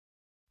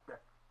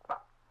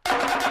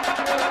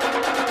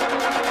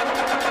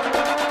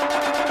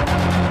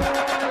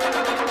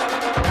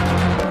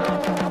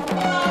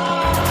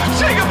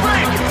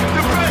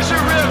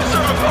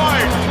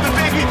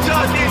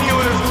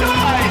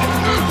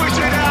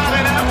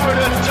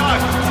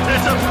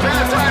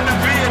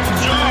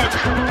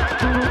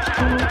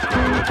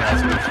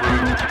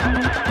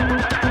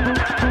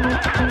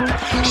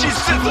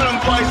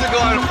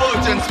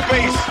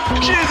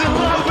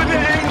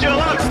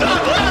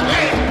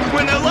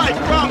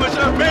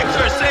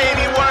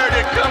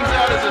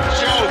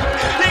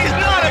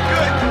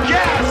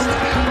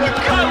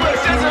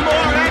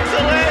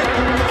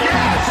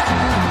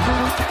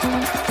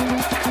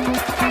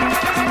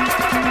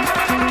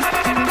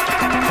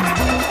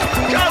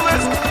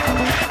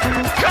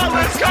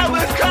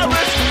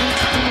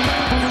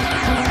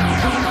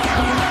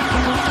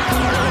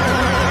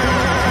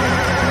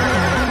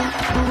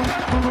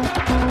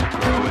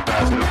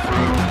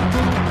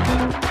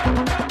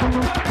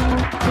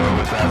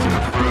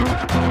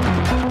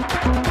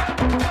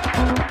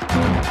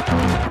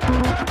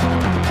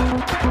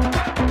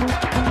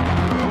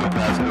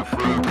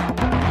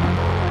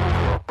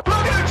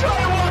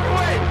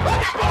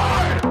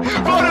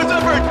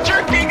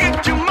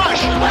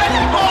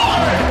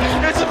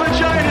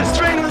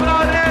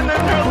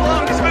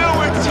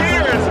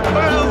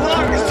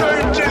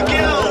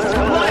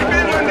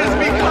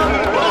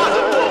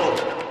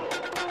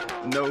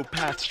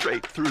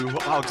Straight through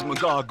Og's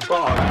Magog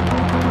Bog.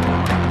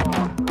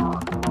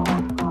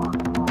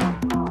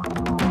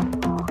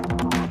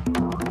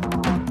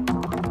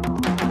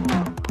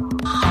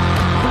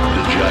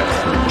 The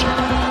jackfruit.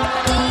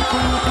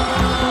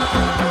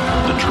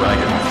 The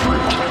dragon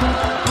fruit.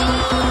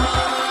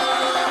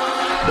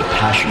 The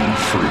passion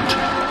fruit.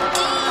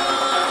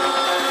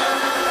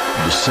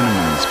 The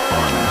cinnamon's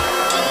bun.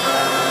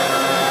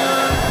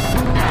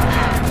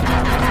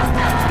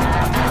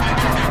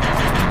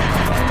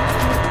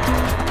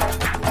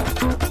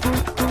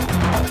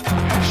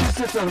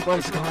 Sits on a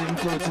bicycle and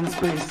floats in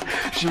space.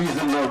 She's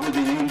in love with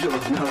the angel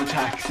of no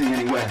taxi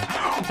anywhere.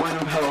 When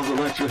of hell's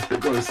electric, the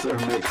ghosts are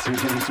mixed. Who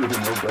games with a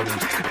nobody?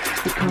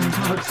 It comes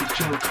out as a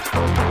joke.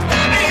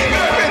 He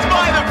gurgles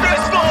by the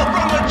pistol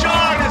from the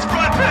jar in his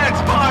front pants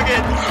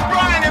pocket.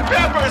 Brian and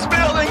Pepper's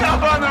building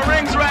up on the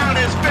rings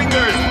round his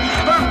fingers.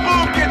 Her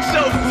boob gets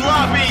so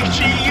floppy,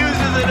 she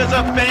uses it as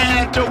a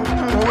fan to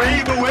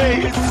wave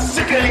away his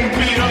sickening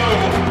BO.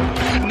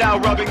 Now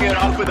rubbing it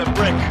off with a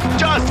brick,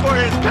 just for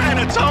his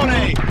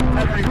panettone.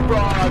 Every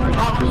frog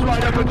hops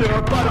right up into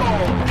her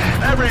butthole.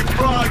 Every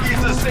frog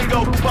eats a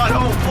single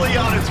butthole flea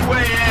on its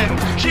way in.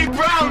 She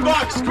brown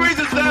box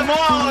squeezes them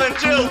all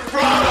until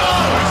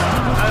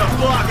froggles. And a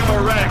flock of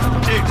erect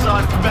jigs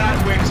on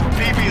bat wings,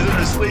 peepees in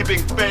her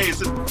sleeping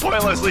face, and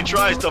pointlessly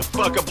tries to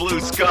fuck a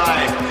blue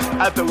sky.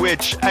 At the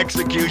which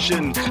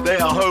execution, they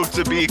all hope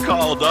to be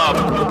called up.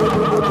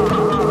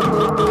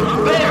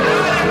 They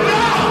had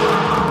enough!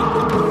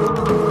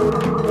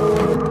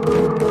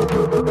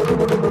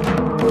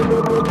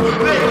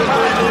 They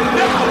had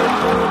enough!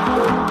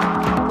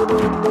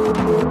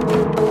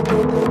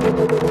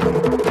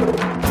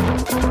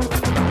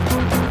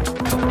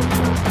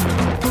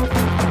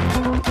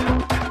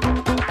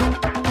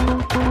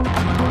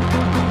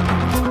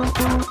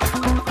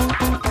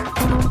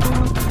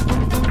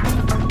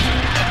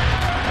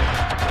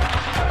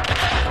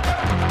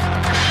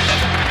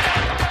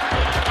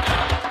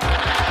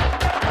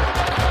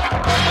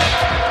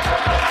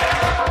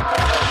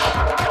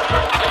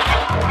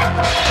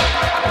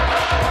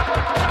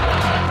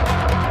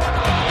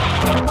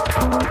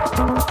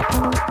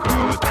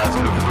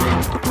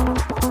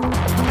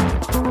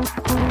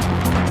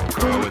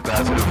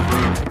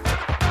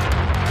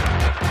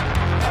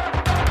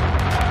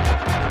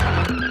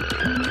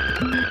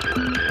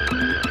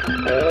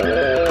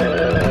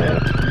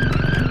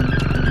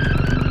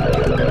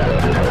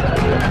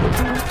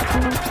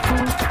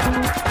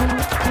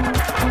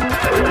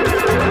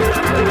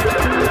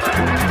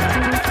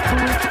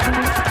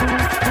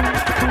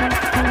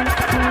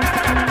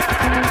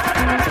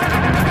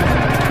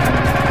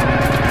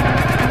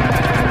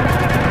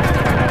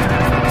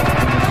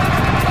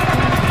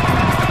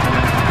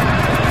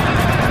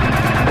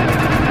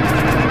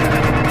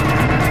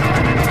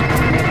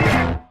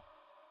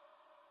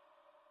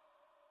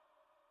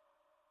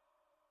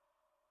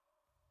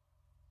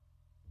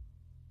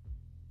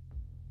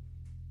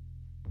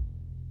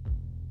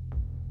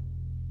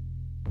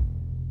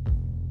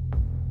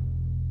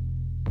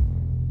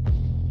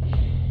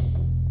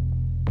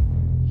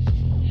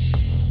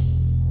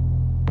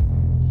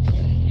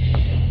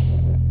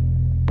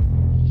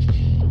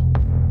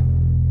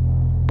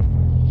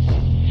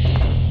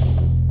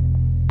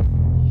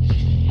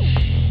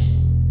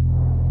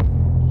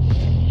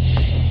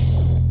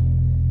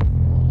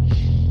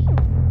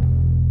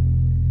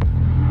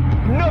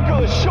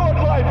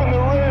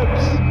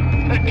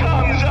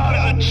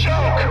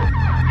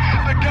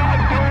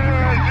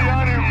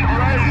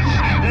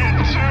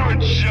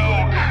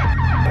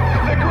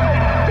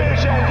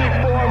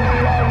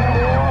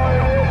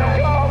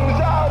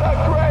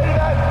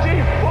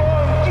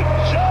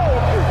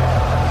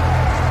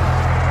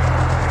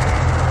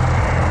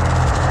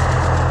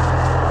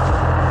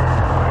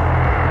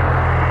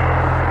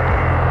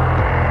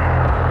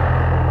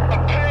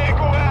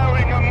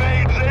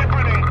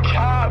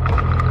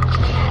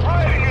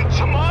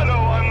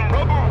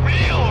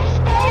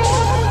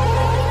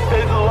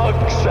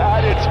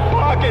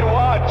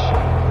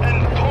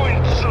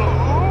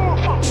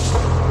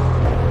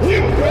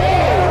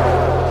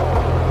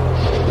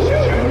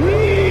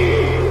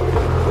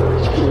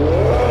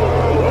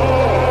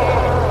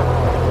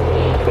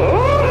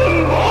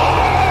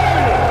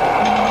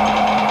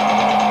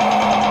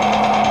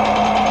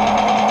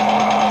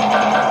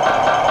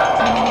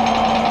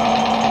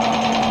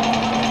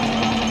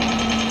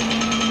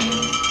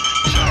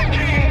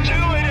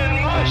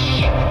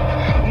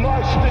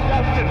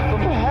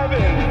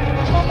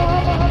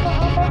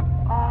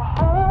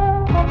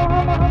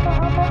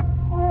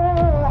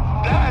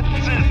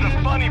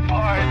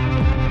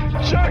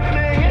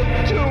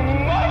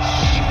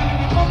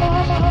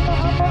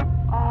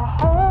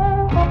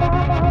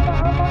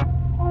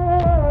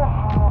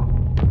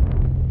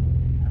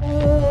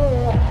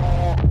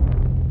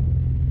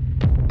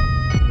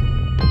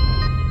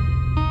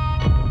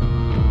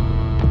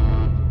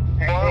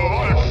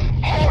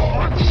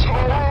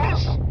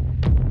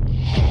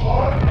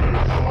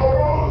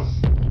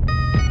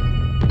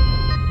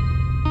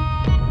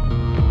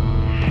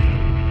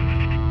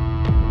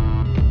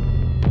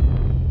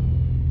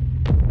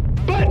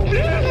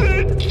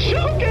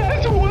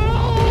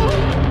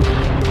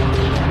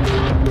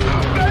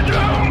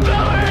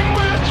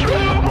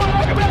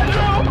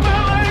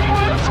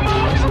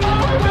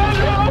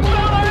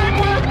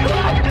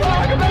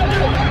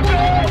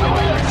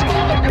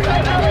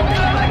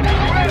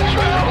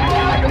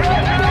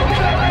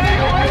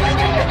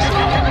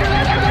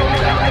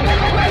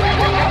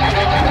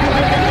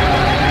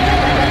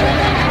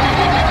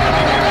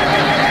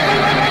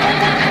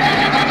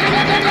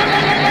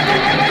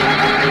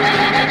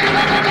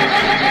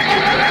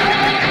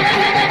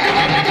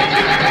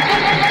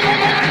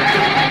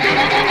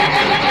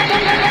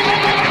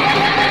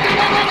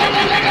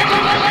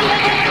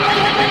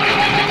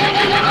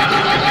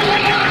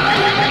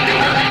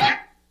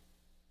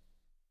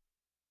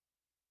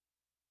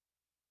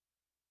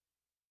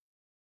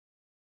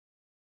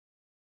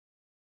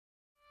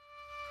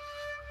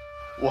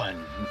 1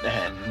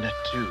 and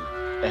 2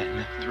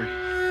 and 3.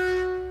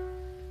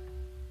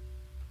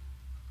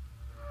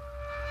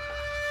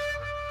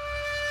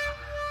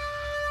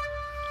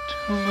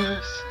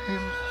 To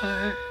seem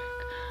like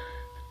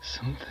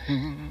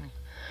something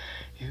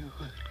you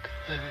would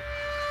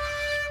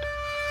collect,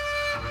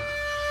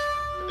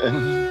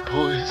 and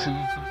poison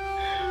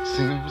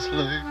seems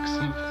like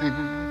something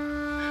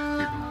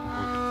you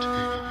would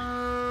take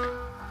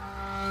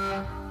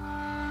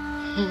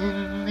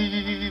in the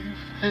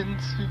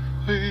offensive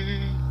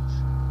ways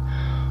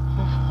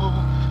of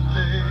all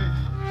flesh.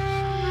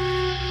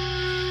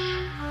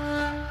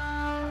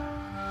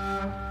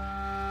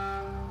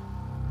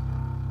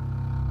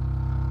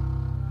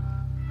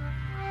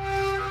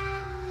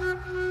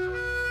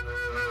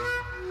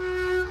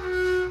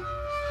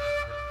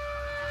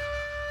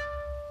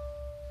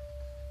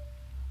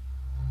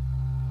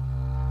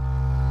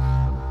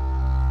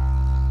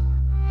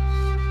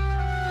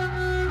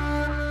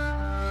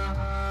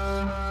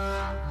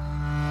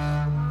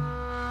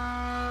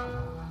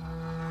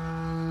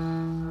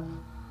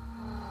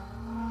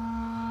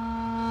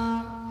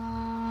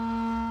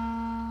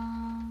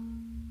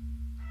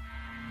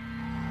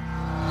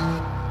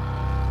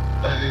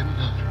 I am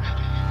not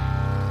ready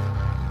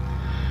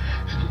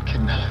and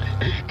cannot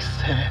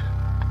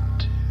accept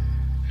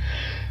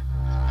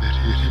that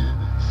it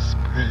is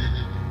spread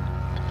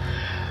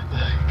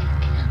like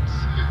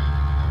cancer.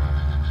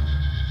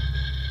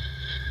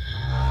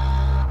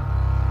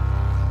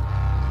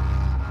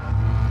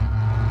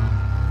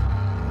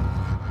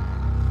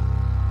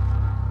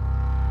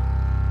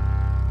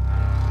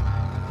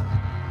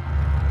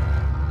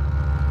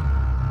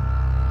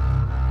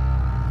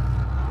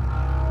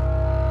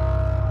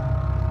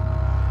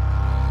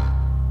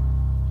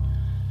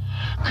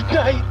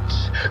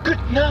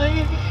 Good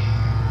night.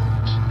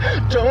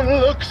 Don't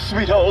look,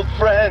 sweet old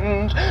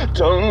friend.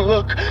 Don't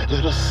look,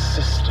 little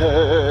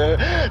sister.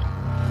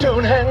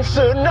 Don't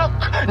answer, knock,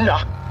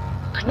 knock,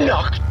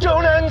 knock.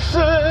 Don't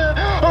answer,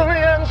 only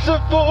answer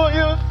for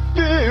your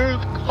fear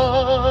of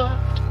God.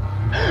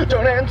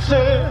 Don't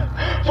answer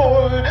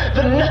for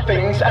the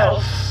nothings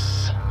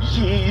else.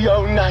 Ye,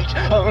 oh night,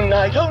 oh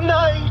night, oh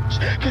night.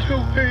 Get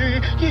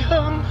away, ye,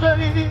 oh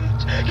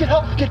night. Get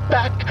off, get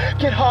back,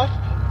 get off.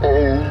 Oh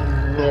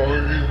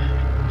night.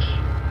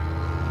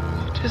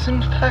 It is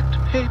in fact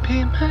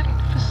maybe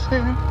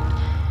magnificent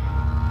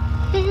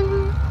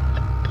in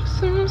the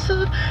bosoms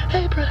of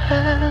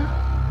Abraham.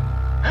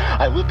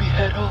 I will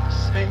behead all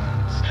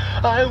saints,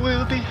 I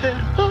will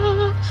behead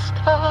all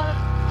stars.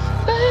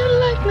 Let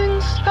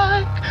lightning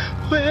strike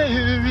where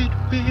it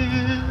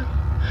will.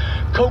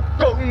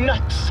 Cocoa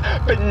nuts,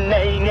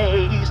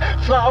 bananas,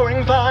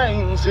 flowering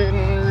vines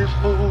in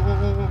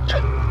revolt.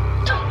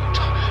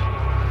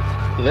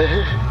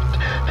 Let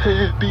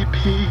there be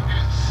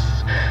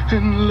peace,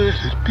 and let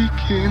it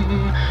begin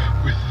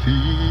with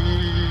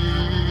thee.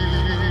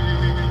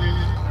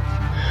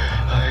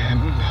 I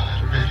am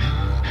not ready,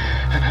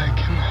 and I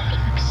cannot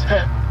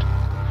accept.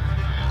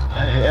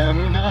 I am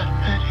not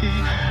ready,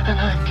 and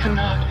I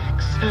cannot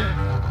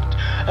accept.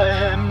 I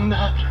am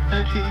not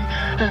ready,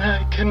 and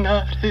I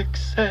cannot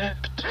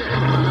accept.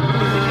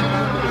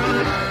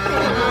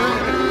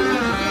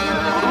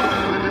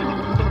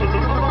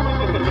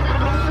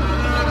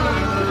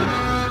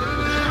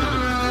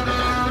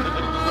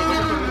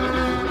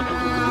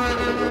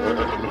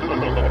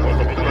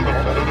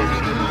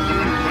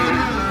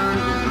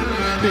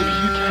 Maybe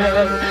you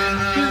can,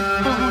 you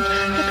won't.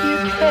 Maybe you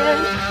can,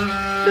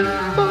 you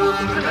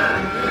won't.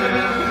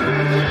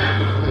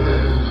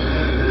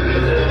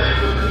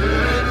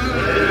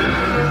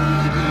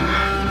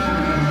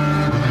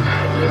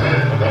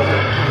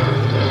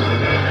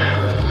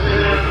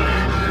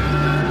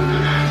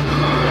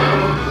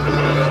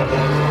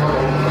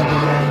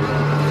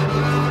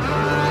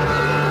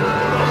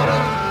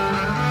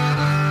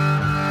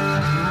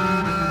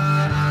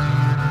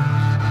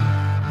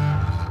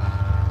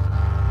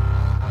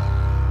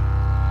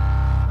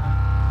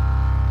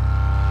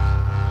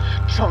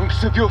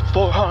 Chunks of your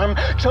forearm,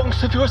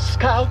 chunks of your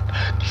scalp,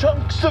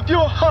 chunks of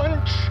your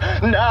hunch,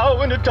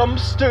 now in a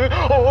dumpster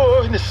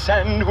or in a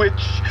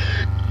sandwich.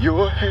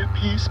 Your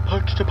hairpiece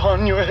perched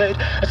upon your head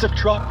as if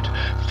dropped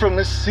from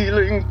the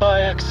ceiling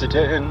by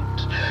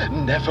accident.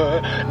 Never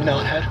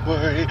not had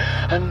worry,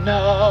 and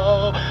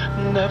now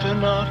never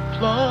not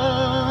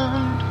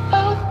blonde.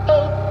 Oh,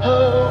 oh,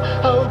 oh,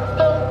 oh,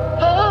 oh,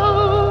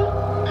 oh.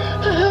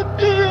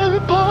 Appear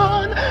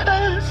upon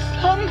as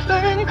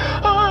something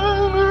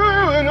unruinable.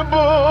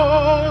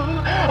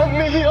 A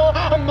meal,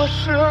 a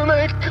mushroom,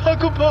 a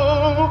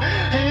cockabo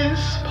is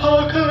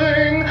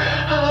sparkling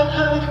out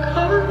of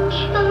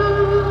control.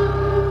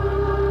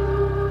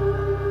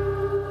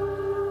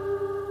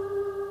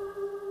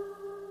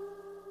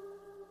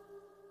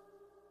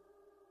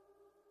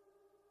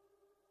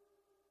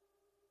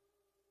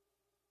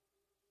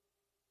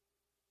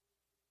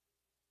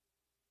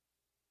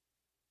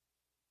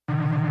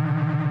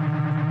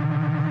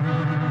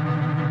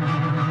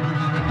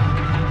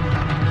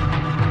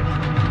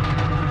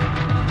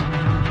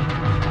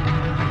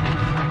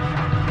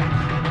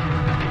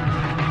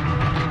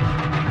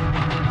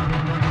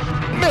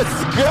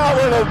 cow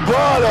in a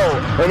bottle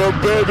and a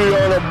baby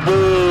on a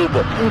boob.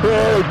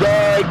 They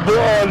died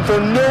born for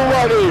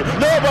nobody.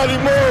 Nobody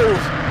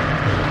moved.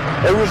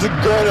 It wasn't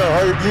gonna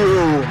hurt you.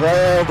 I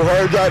have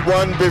heard that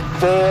one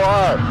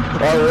before.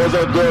 I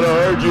wasn't gonna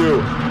hurt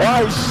you.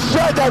 I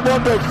said that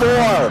one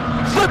before.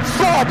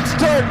 Flip-flops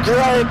turn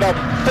gray. The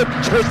flip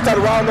twisted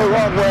around the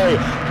wrong way.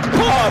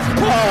 Puff,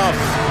 puff.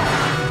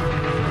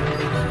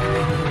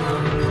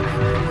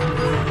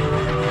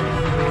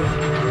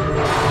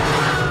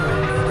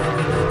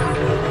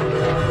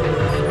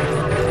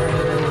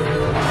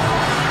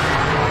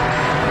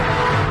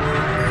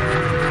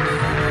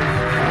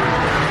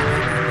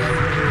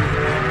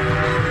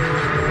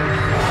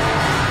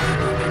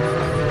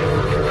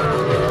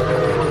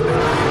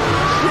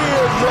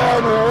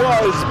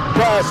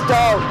 Passed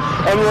out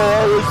and will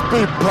always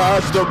be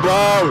passed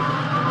about.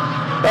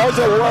 As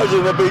it was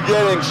in the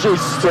beginning, she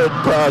stood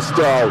passed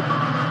out.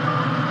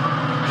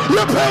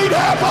 You paid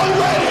half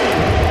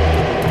already!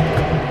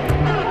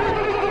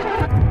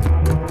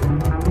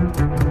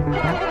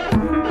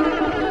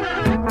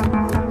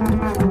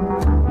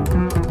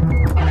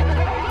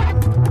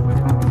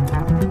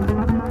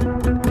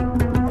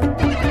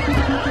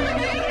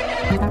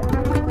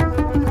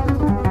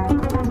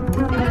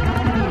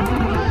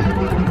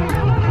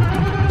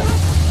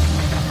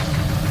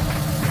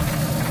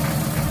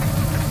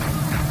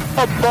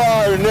 A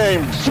bar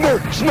named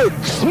Smirk,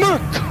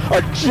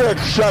 a jerk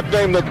shack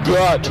named The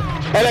Gut,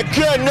 and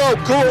again no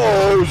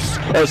clothes,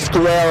 a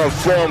square of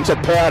foam to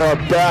pat her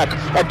back,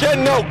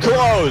 again no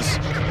clothes,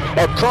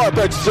 a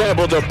carpet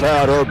sample to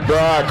pat her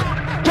back,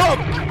 dunk,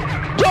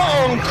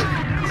 dunk,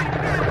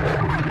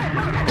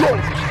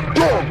 dunk,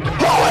 dunk,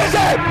 who is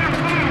it?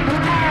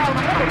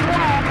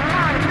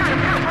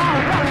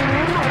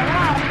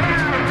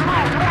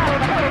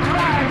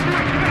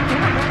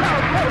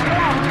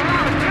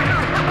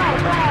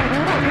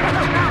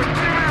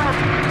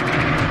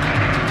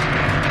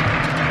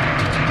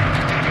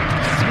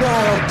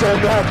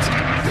 Donut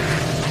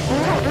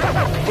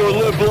for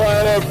lip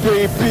liner,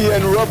 baby,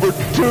 and rubber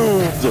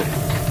tubes.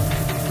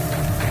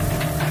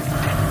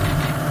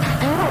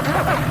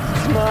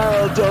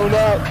 Smile,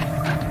 donut.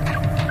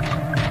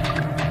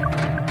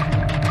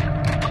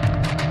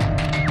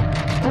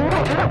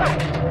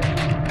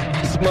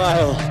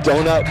 Smile,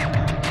 donut.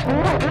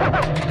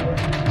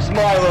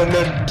 Smile and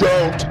then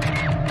don't.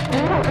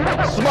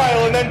 Smile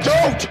and then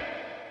don't.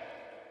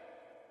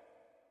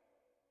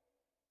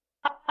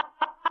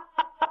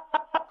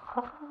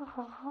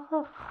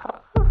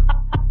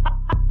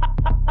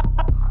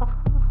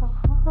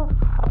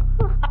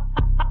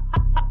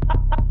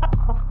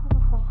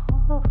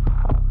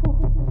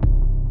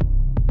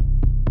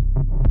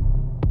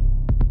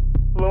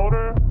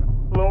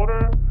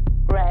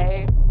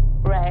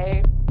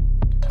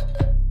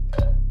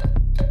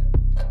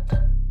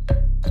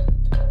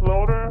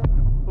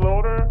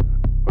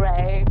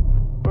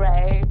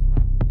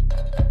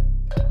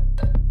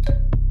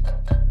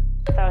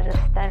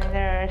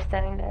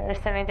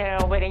 standing there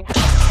waiting.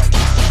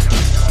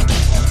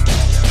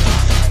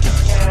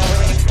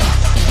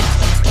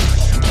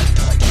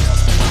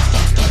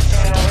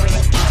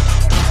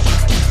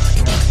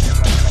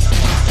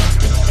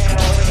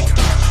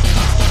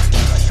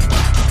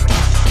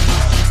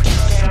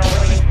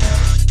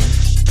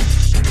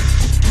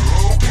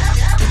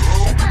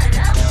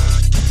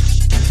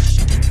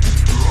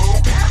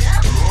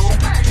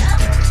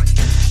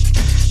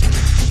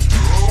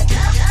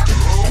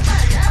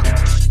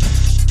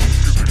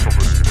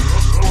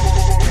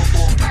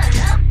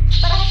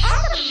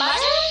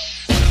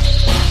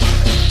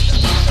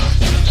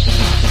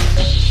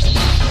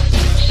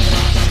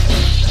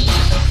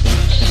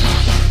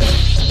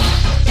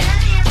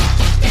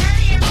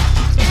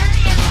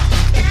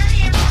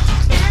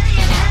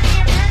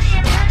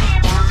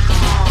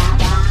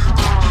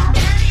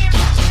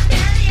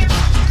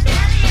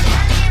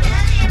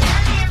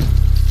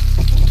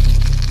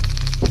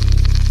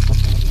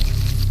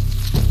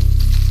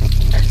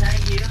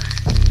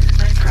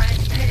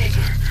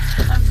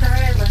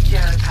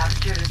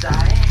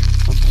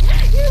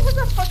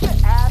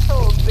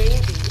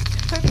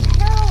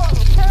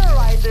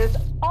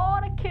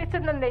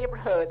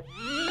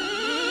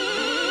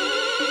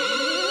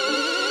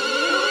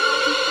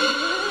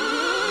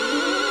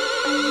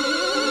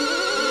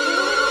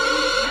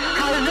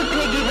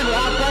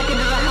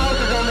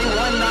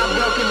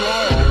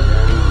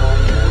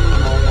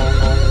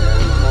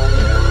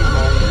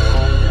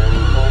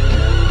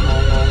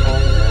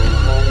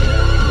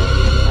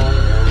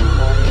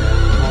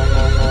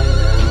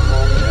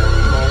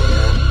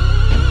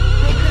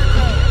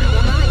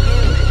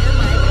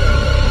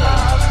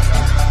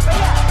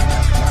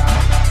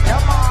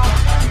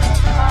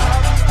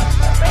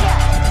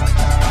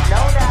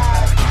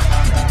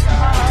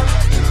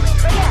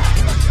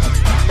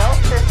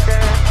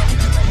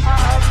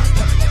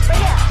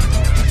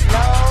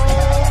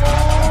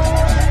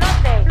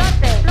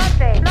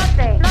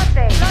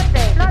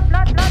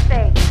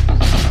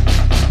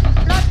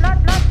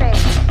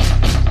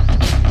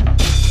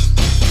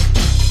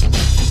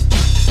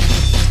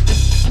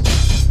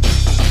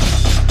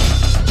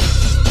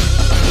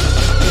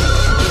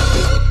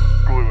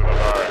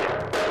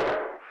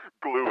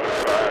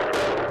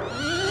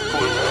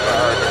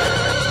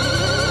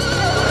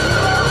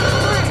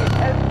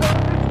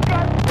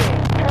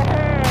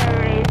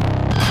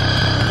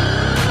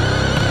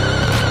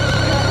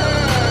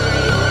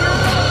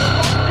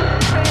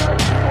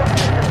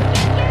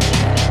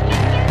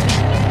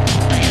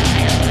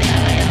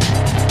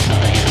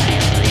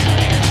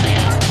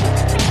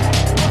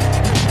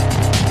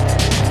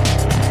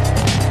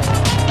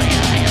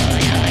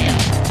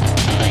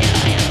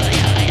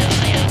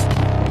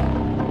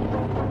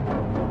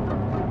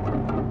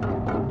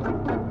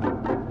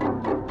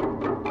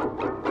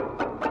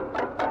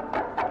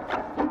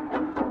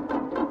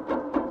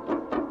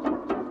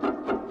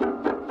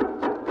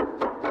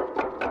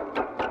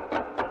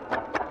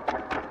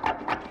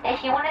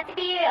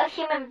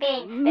 human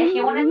being, if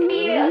you wanted to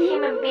be a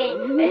human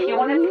being, if you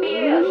wanted to be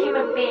a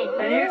human being,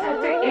 then you just have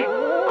to eat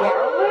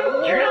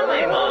garlic? You're not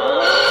my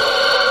mom.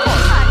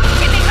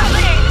 Give me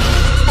company!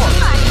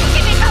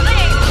 Give me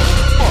company!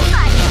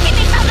 Give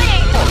me company!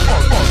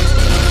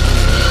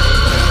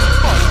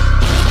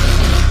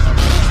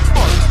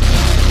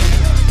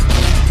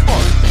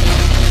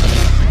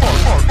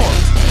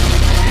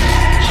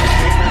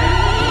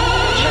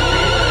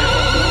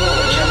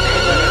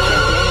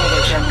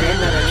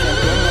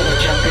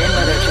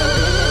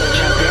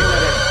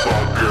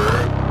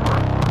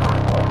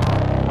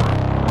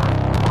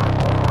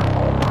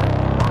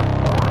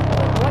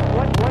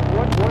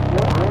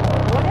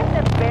 What if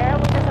the bear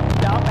was just a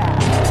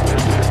dumbass?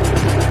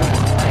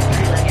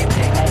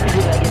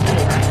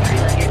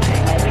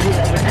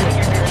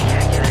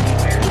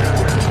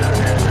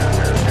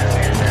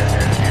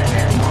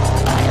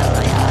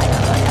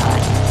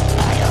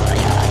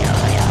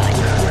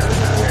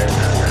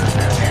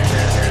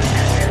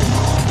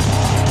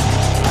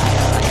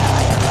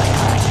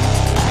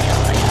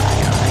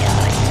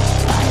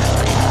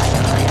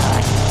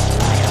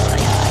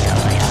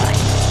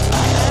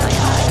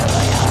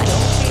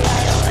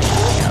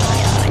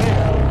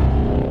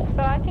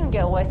 So I can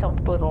get away some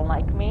people don't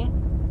like me.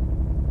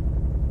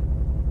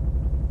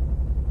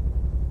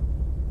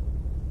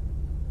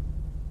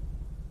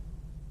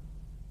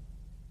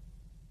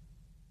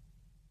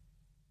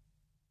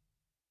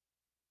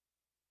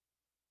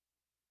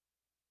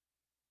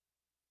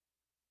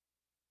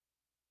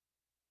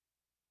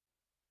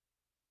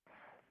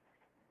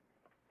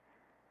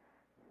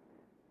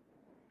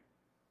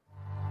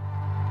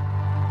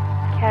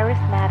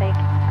 Charismatic,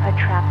 a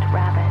trapped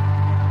rabbit.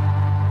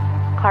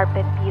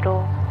 Carpet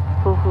beetle,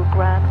 hoo-hoo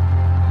grub.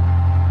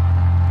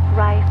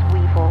 Rice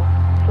weevil,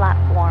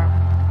 flatworm.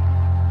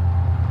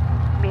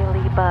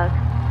 Mealybug,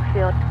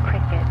 field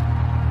cricket.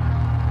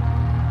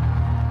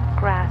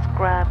 Grass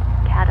grub,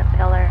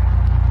 caterpillar.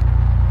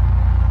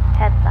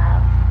 Head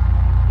louse,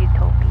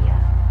 utopia.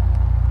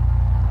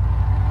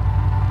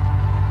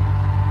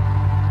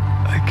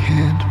 I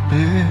can't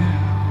bear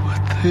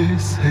what they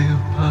say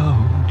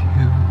about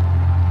you.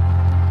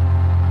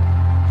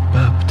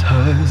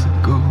 Baptize a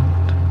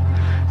goat,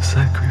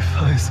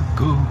 sacrifice a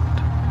goat.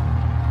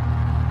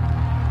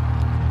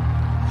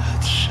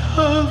 Let's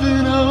shove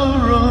in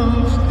our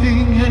arms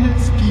thing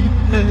as deep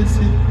as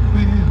it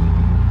will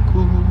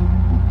go.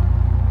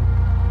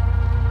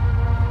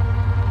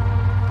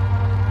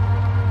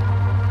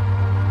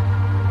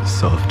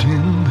 Soft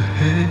in the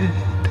head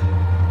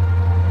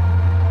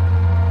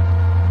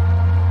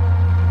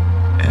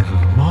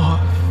and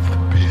moth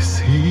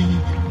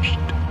besieged.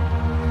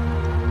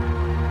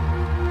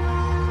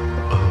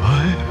 A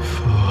life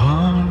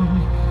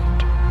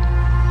armed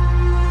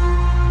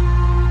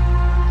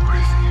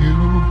with you.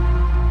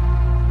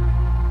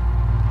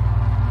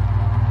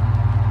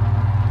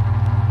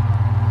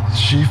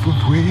 She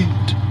would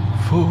wait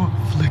for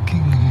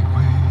flicking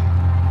away.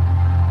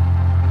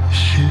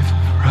 She would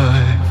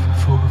thrive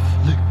for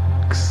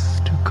flicks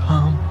to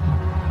come.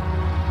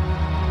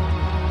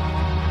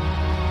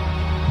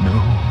 No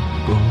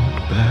road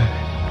back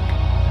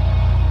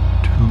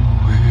to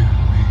where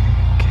we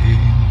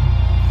came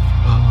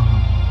from.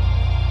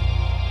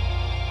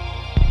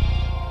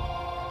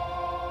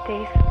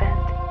 Days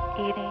spent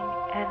eating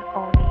and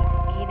only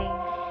eating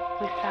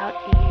without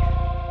ease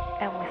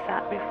and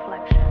without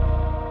reflection.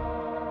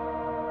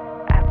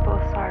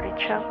 Apples,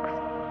 artichokes,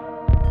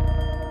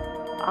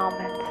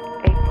 almonds,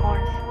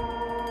 acorns,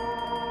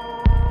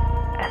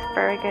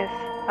 asparagus,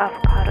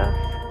 avocados,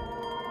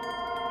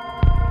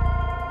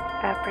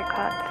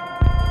 apricots.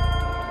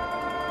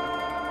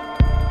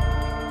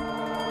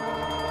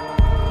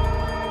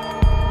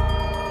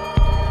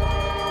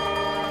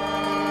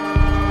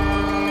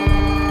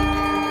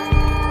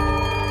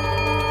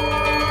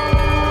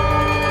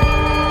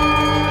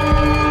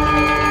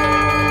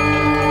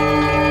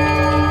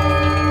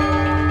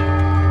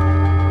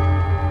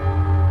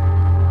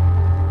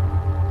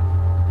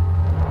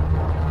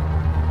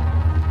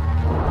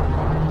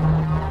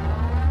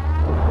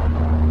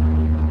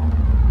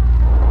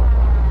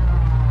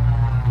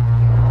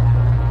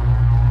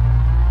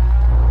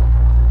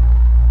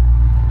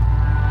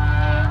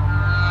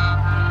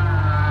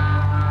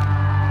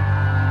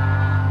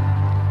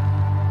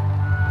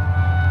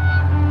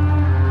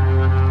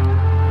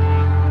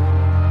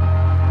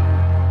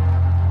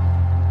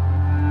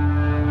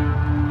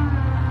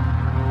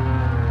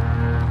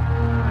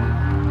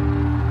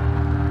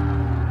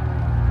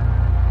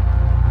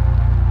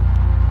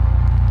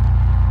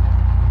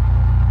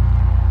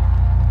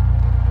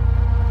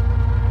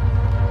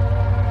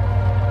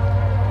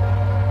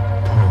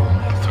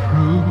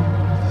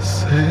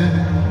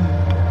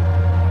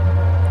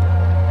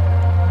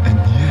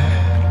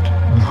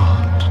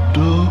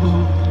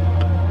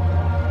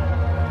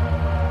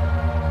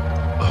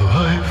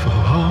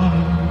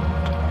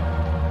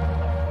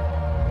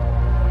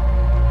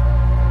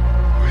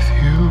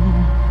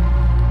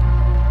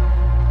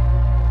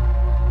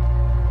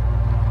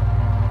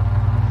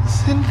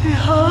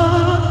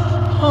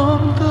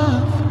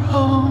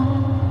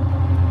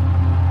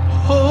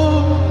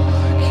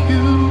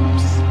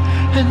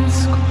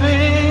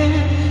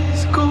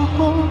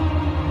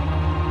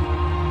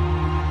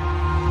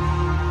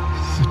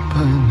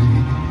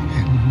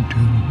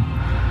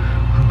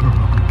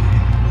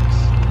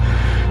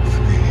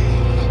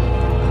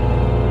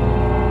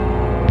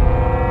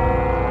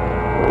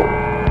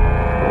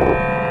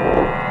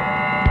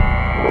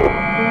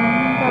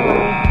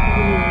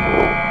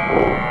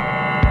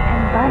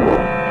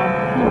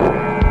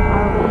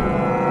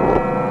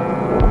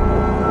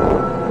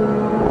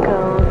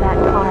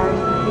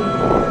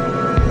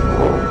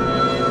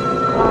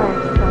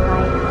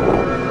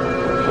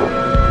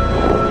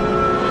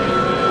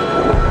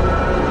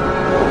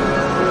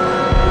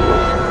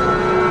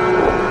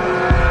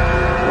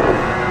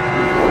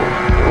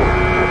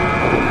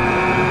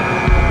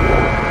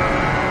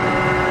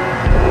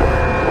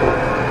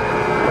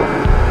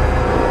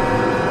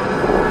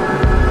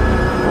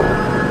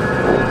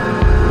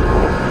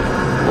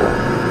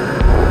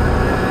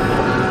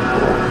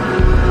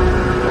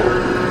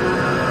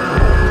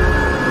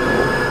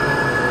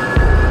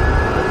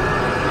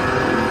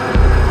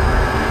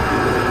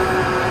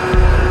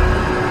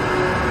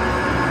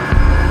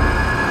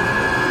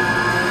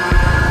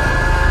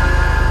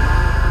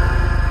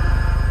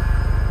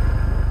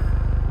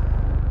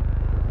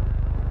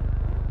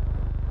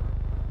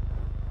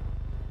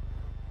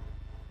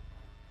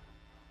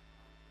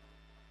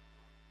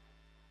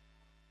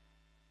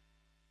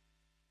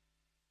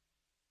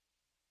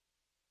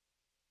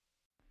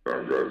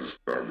 got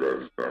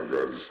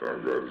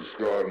a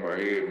scar in my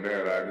head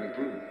now that I can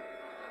prove.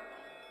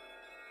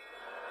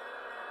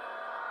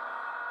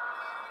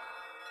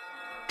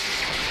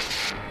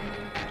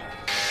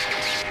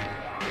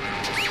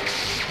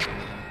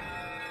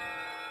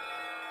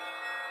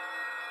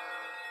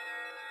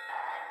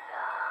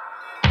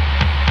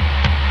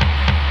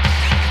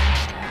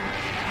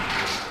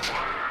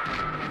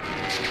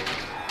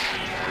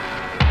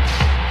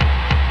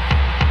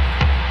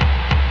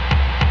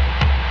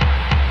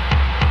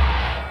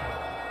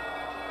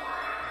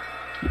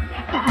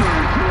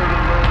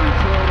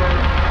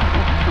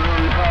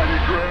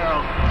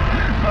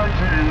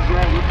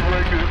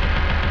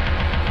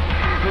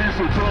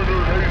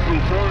 Hazel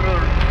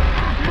Turner,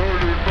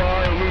 murdered by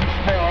a lynch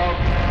mob.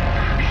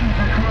 She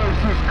declares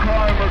this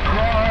crime a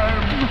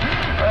crime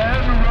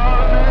and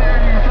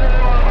running for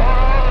her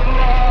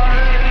life.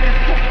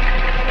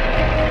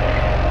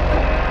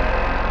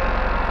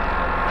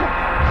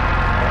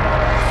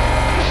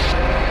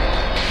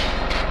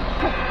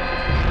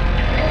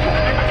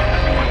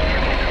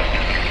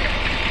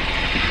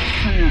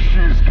 She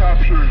is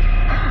captured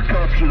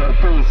at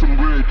Folsom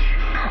Bridge.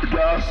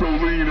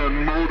 Gasoline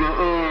and motor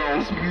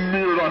oil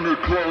smeared on her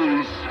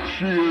clothes.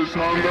 She is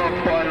hung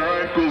up by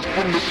her ankles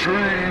from the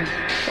tree.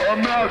 A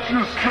match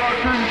is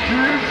struck and she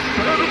is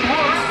set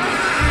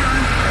ablaze.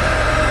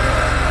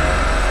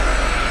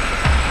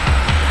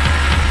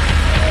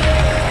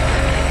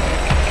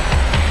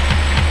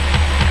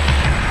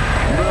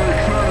 Mary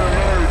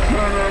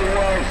Turner,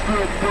 while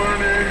still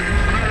burning.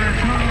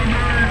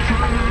 Mary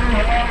Turner,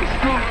 while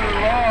still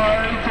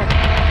alive.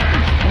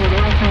 Split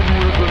open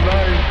with a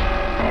knife.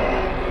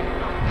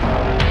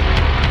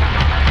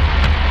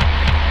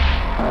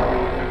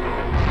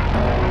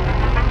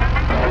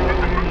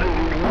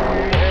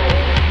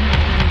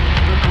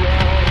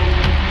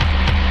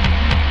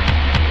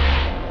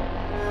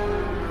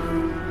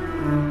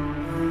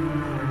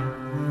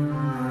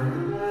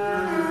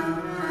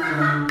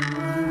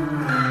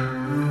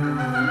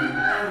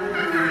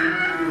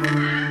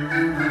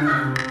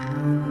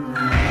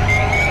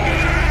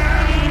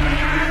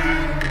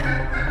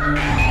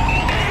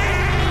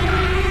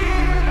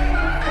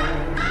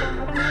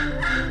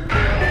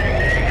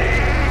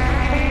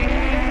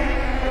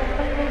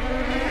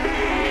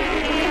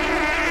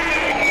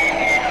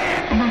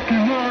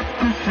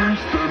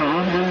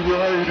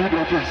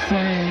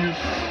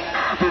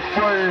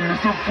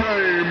 The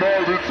flame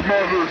of its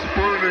mother's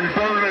burning,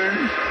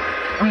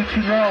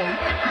 reaching out,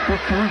 the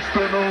first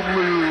and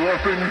only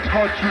loving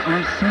touch it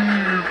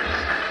receives,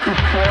 the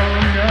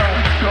falling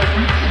ash of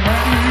its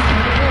mother's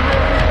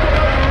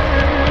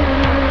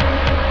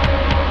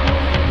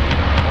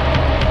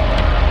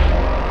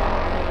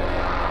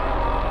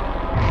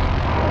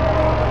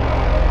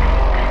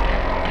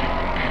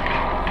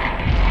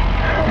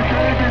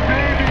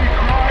baby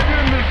cried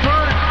in the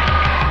dirt,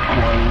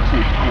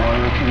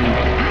 quieted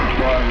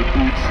by a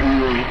boot's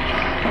heel.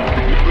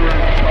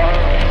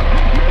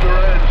 Mother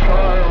and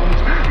child,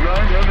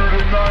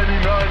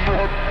 999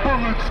 more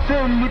bullets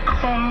from the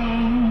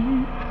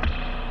crowd.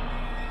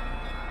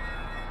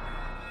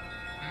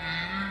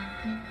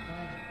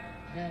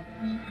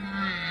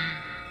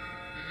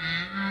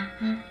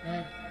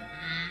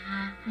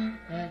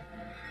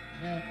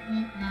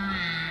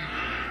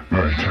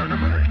 Mary Turner,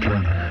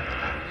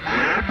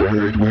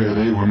 buried where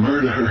they were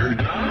murdered.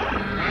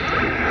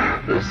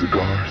 Their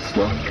cigar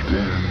stuffed in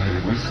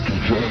a whiskey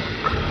jug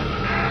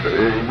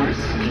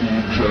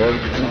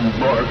to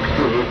mark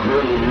the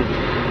grave.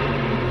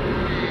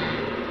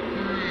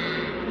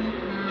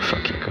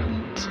 Fuck your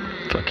guns,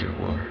 fuck your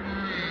war,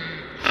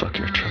 fuck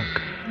your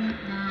truck,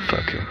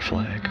 fuck your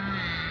flag.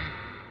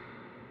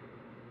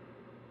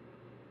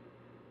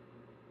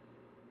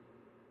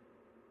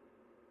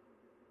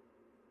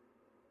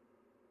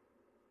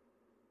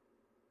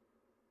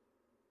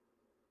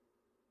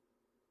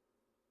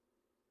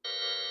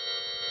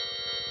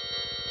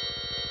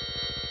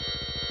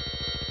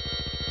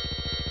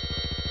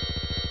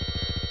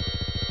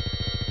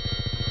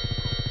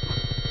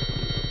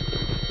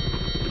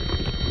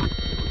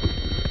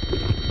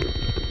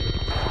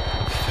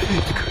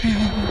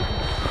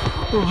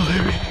 All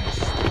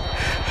erased.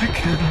 I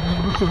can't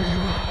remember who you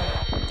are.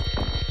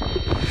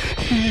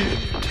 Here,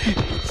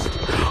 taste.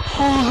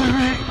 All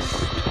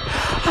erased.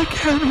 I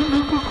can't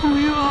remember who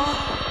you are.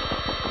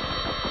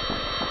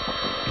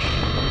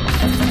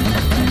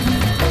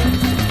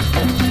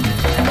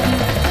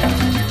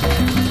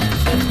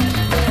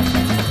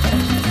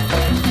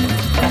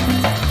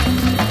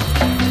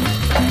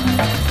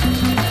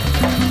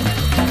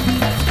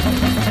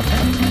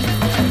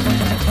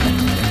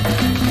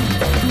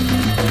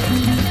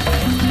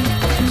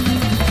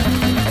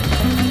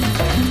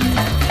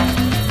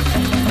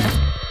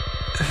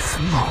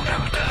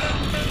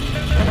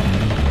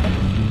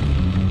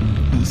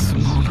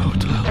 Simone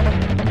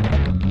Hotel.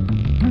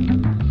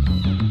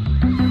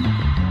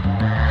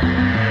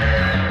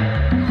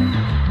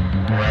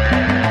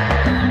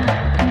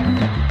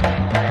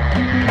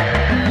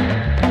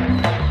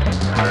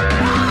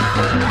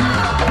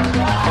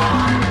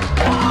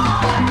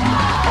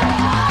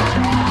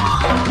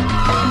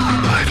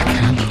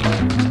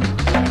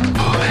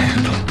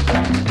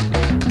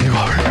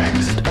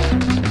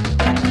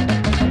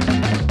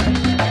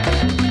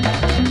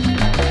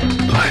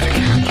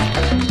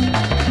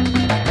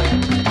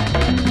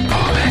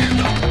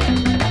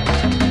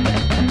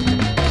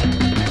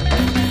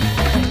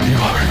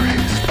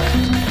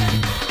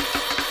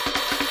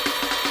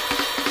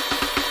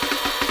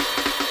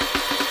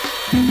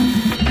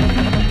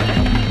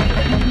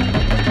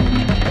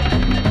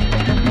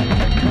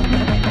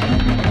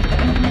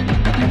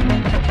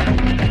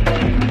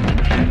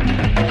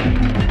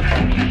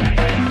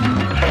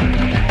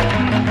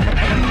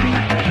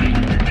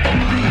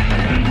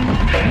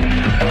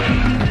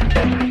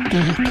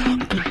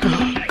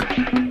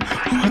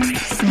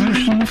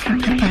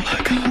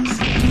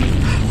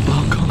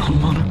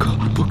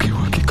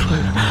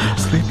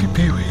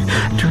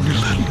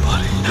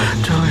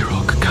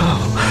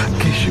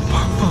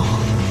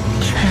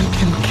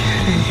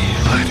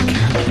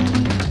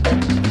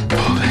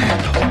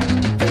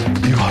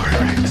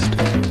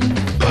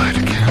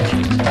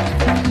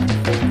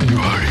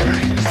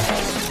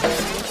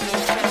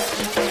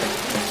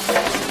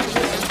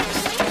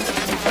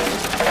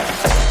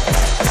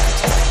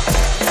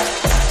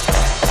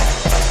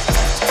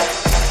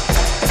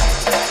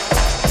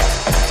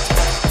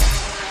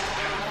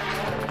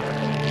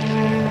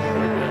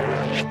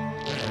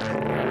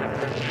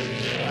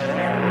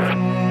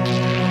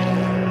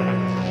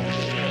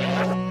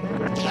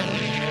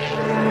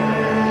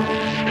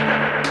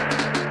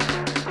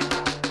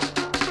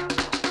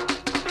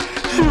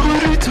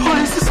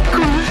 twice as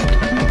good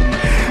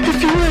if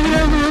you lay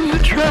down on the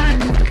track.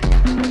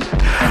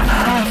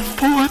 Half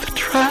for the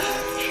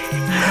trash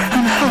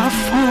and half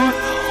for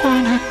the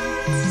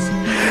hornets.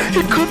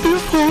 It could be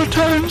 4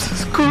 times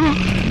as good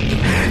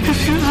if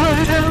you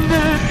lie down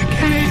there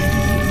again.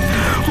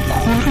 A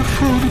quarter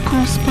for the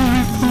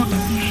gooseberry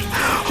bush,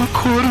 a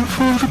quarter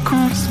for the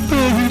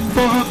gooseberry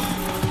bog.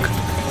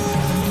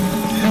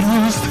 It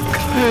was the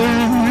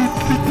clarinet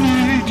that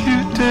made you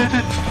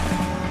dead,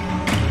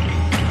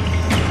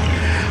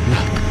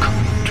 not the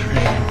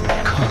country,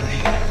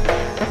 Connie.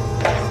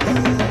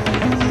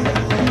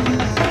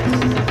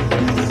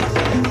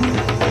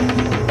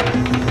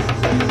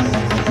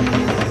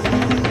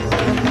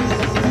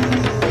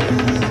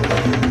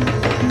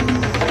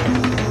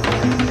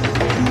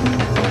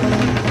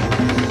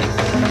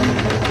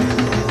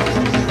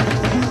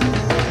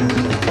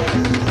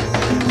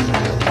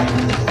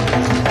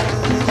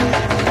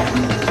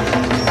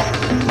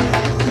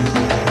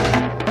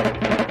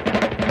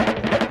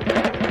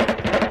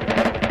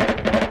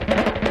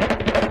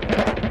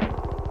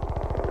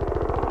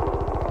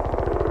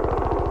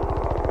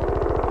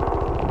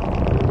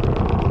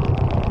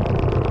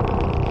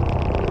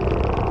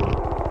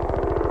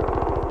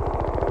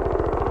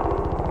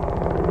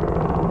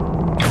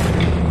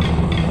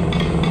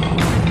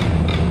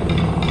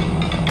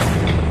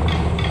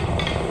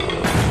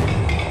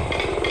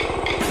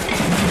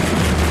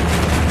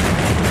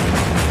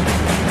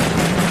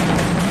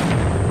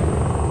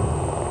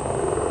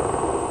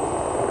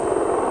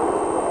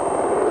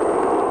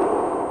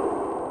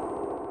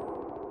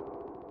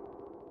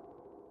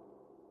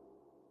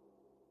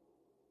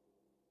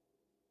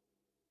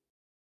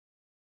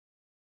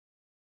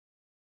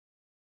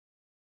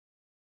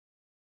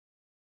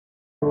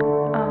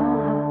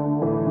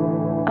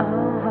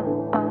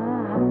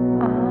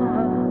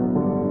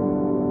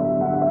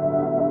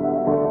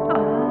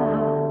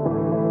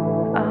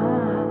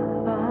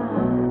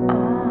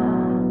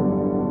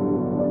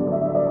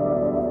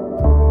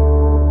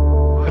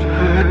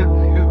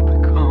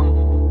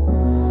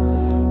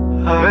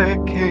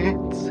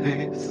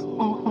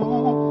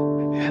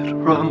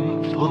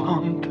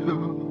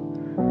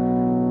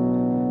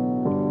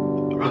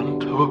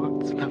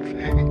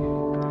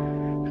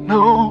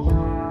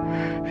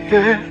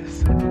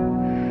 Yes,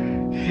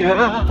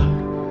 yeah,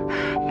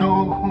 no,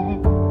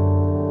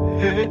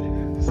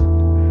 yes,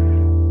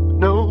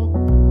 no,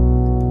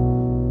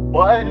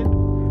 what,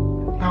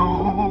 no,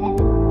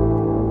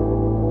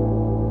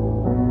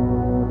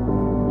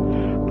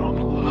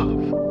 normal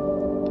love,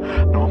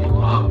 normal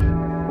love,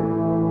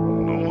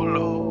 normal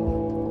love,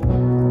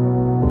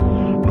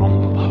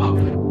 normal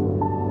love.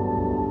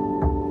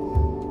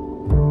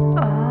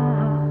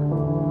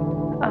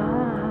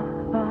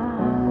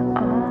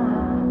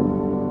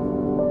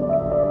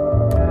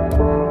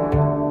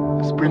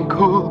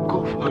 Sprinkle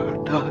gopher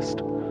dust,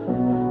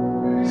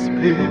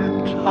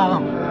 spit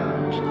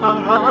showers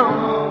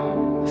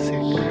around,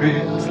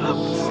 secrets of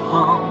the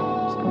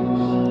songs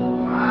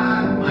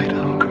might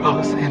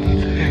uncross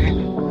anything.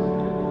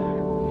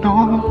 No,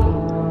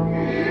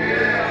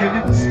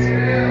 yes,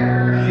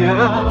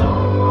 yeah,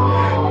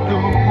 no,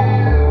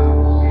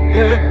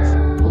 yes,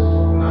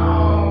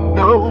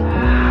 no,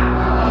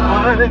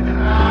 why, no.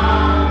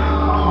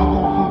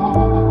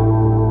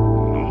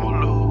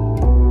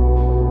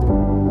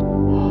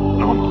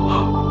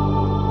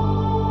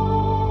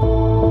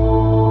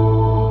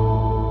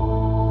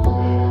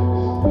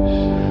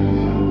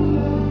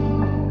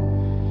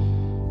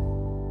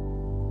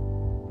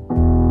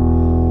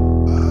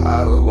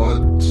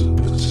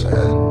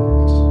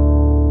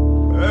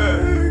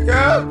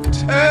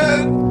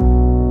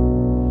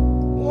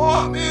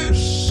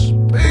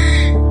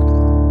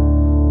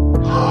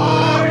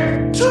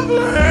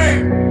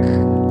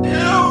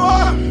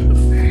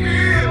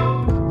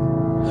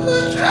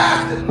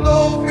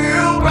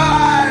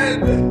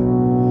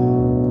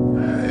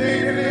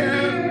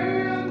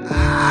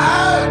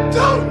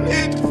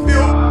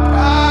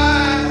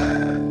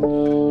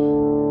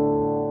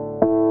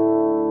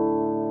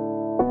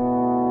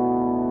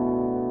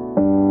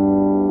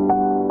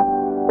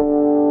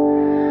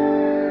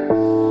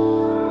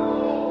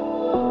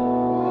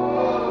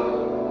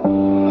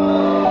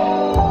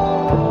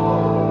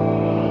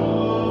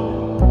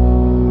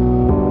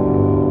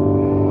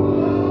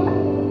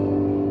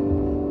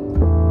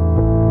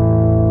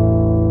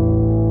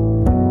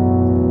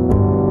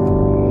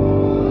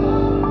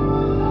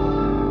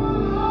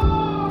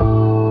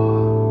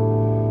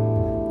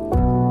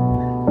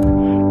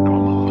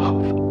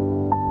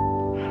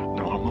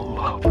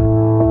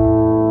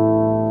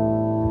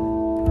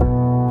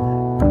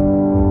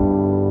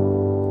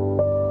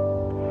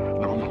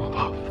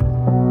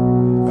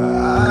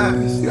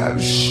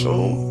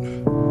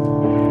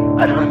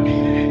 I don't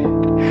need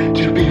it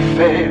to be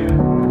fair.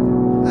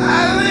 I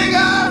think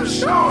I've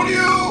shown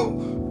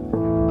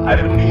you. I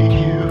don't need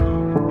you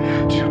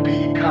to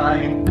be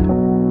kind.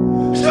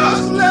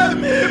 Just let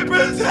me